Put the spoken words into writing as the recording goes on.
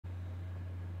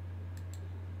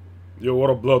Yo,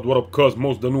 what up, blood? What up, cuz?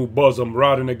 Most the new buzz. I'm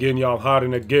riding again, y'all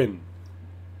hiding again.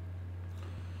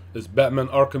 It's Batman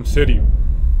Arkham City.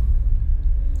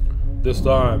 This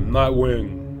time,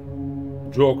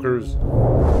 Nightwing, Joker's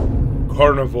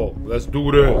Carnival. Let's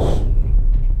do this.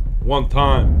 One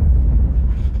time.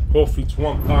 Hopefully it's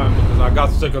one time because I got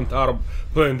sick and tired of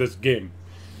playing this game.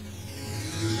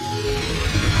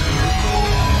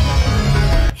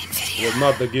 Well,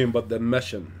 not the game, but the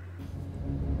mission.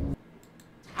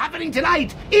 Happening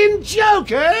tonight in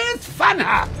Joker's Fun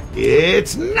Hub.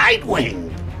 It's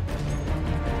Nightwing.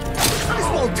 This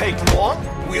won't take long.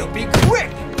 We'll be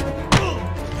quick.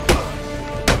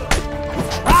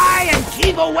 Try and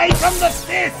keep away from the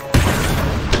fist.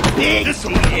 Big This'll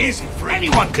be easy for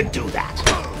anyone could do that.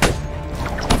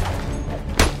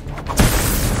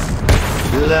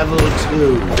 Level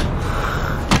 2.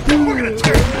 We're gonna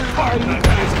tear you apart.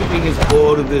 He's getting as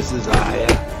bored of this as I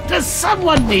am. Does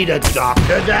someone need a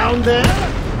doctor down there?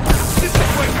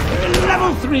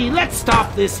 Level 3, let's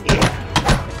stop this here.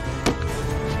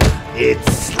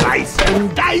 It's slice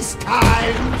and dice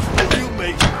time. You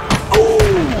make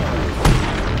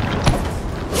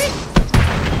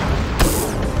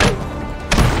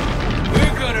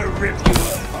We're gonna rip you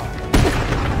apart.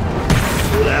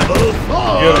 Level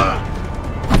 4. Yeah.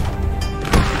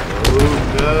 Oh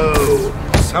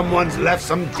no. Someone's left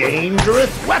some dangerous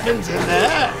weapons in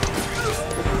there.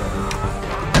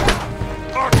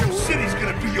 Arkham City's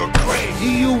gonna be your grave. Do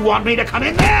you want me to come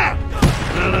in there?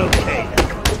 Okay.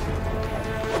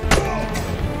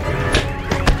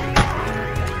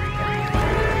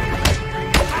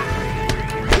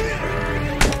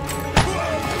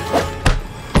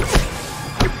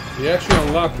 He actually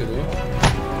unlocked it, eh?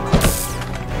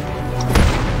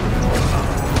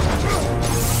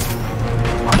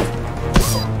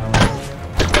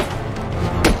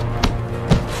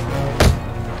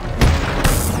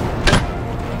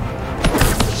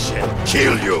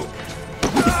 Kill you.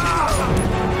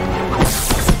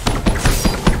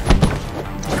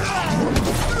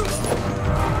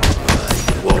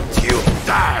 Won't you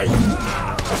die?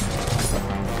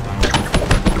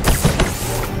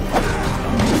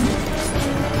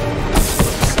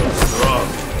 So strong.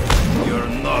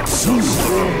 You're not so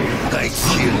strong. I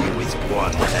kill you with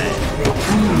one hand.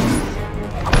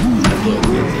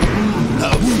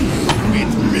 Now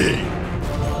with me.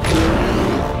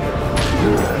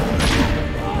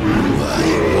 Why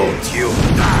won't you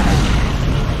die?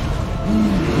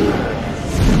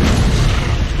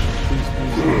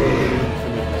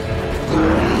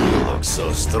 You look so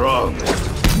strong.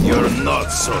 You're not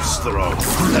so strong.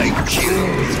 I kill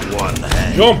you with one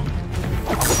hand. Jump!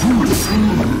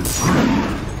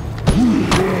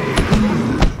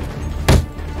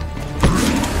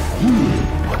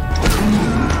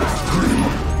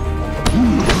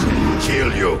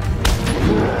 Kill you.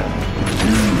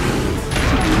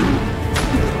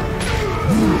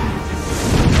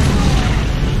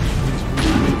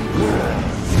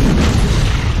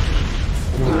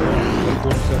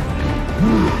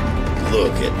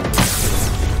 Look at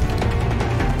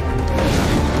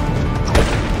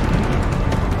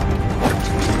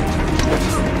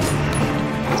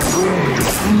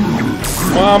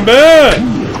My man!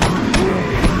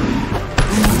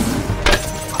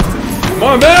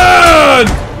 My man!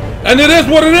 And it is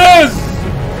what it is!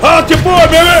 How's your boy,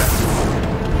 baby?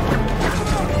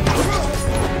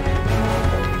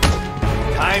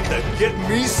 time to get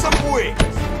me some wings.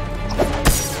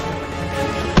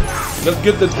 Let's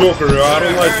get the Joker, yo. I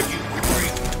don't like it.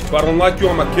 If I don't like you,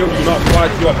 I'ma kill you, not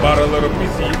fight you about a little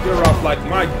piece. You're off like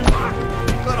my dude.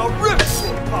 Gonna rip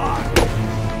you apart.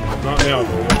 Not now,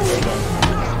 bro.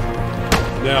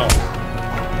 Now.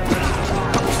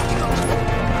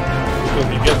 So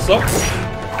he gets up.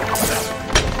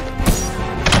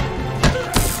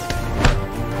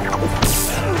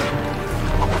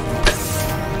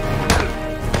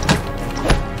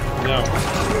 Now.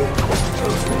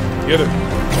 Get him.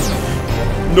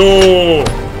 No!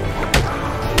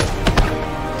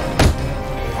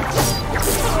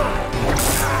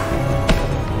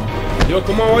 Yo,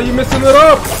 come on, why are you messing it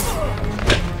up?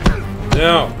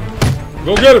 Now,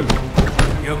 go get him.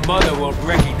 Your mother won't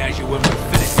recognize you when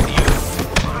we're finished with you.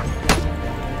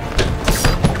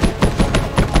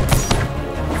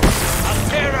 I'll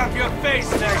tear up your face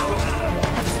next.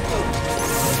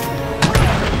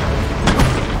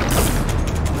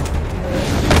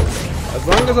 As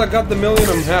long as I got the million,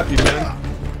 I'm happy, man.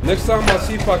 Next time I'll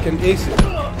see if I can ace it.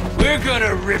 We're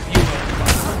gonna rip you apart.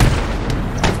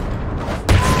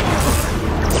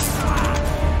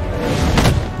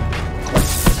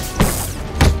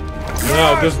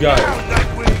 Now this guy.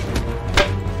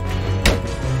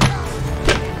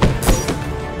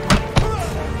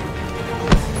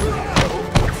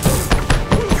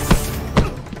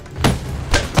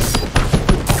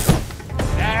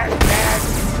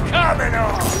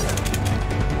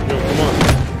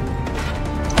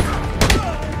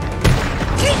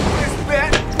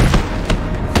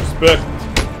 Respect.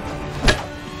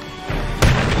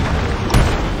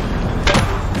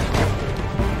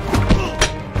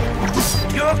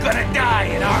 You're gonna die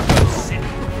in Arkham City.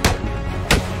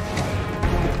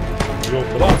 Yo,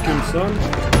 block him, son.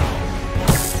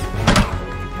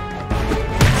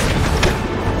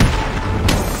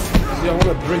 See, I want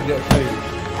to break that page.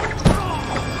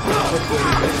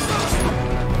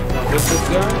 Now, this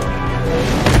guy.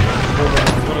 Hold on,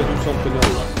 I'm gonna do something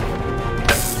else.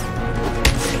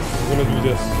 I'm gonna do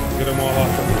this. Get him all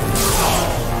off of me.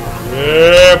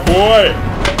 Yeah, boy!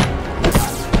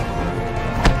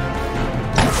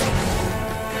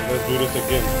 Let's do this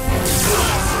again.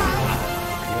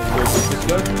 Let's go get this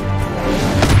guy.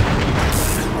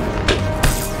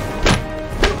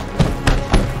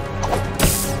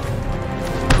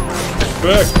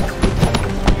 Respect!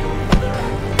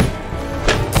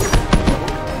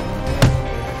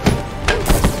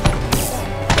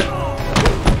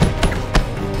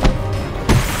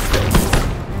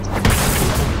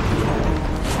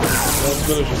 Let's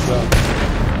finish this out.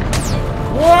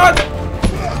 What?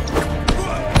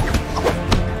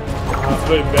 I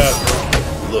played bad,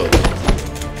 bro. Look,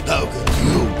 how can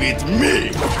you beat me?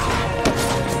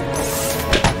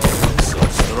 So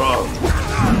strong.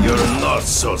 You're not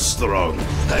so strong.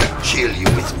 I kill you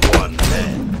with one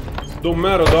hand. Don't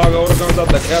matter, dog. I would've gone out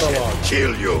the catalog.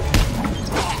 Kill you.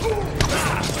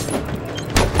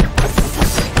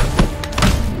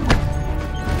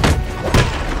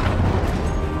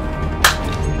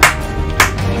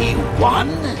 He won?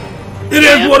 It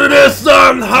is what it is,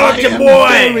 son! How I your am boy?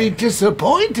 very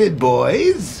disappointed,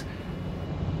 boys.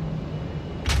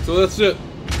 So that's it.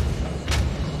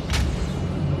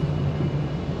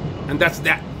 And that's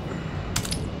that.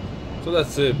 So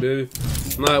that's it, baby.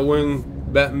 Nightwing,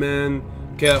 Batman,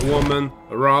 Catwoman,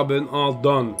 Robin, all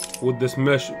done with this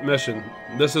mission.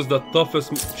 This is the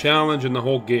toughest challenge in the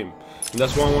whole game. And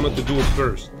that's why I wanted to do it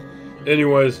first.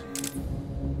 Anyways,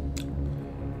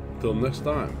 till next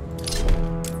time.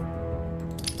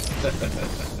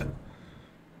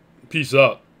 Peace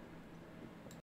out.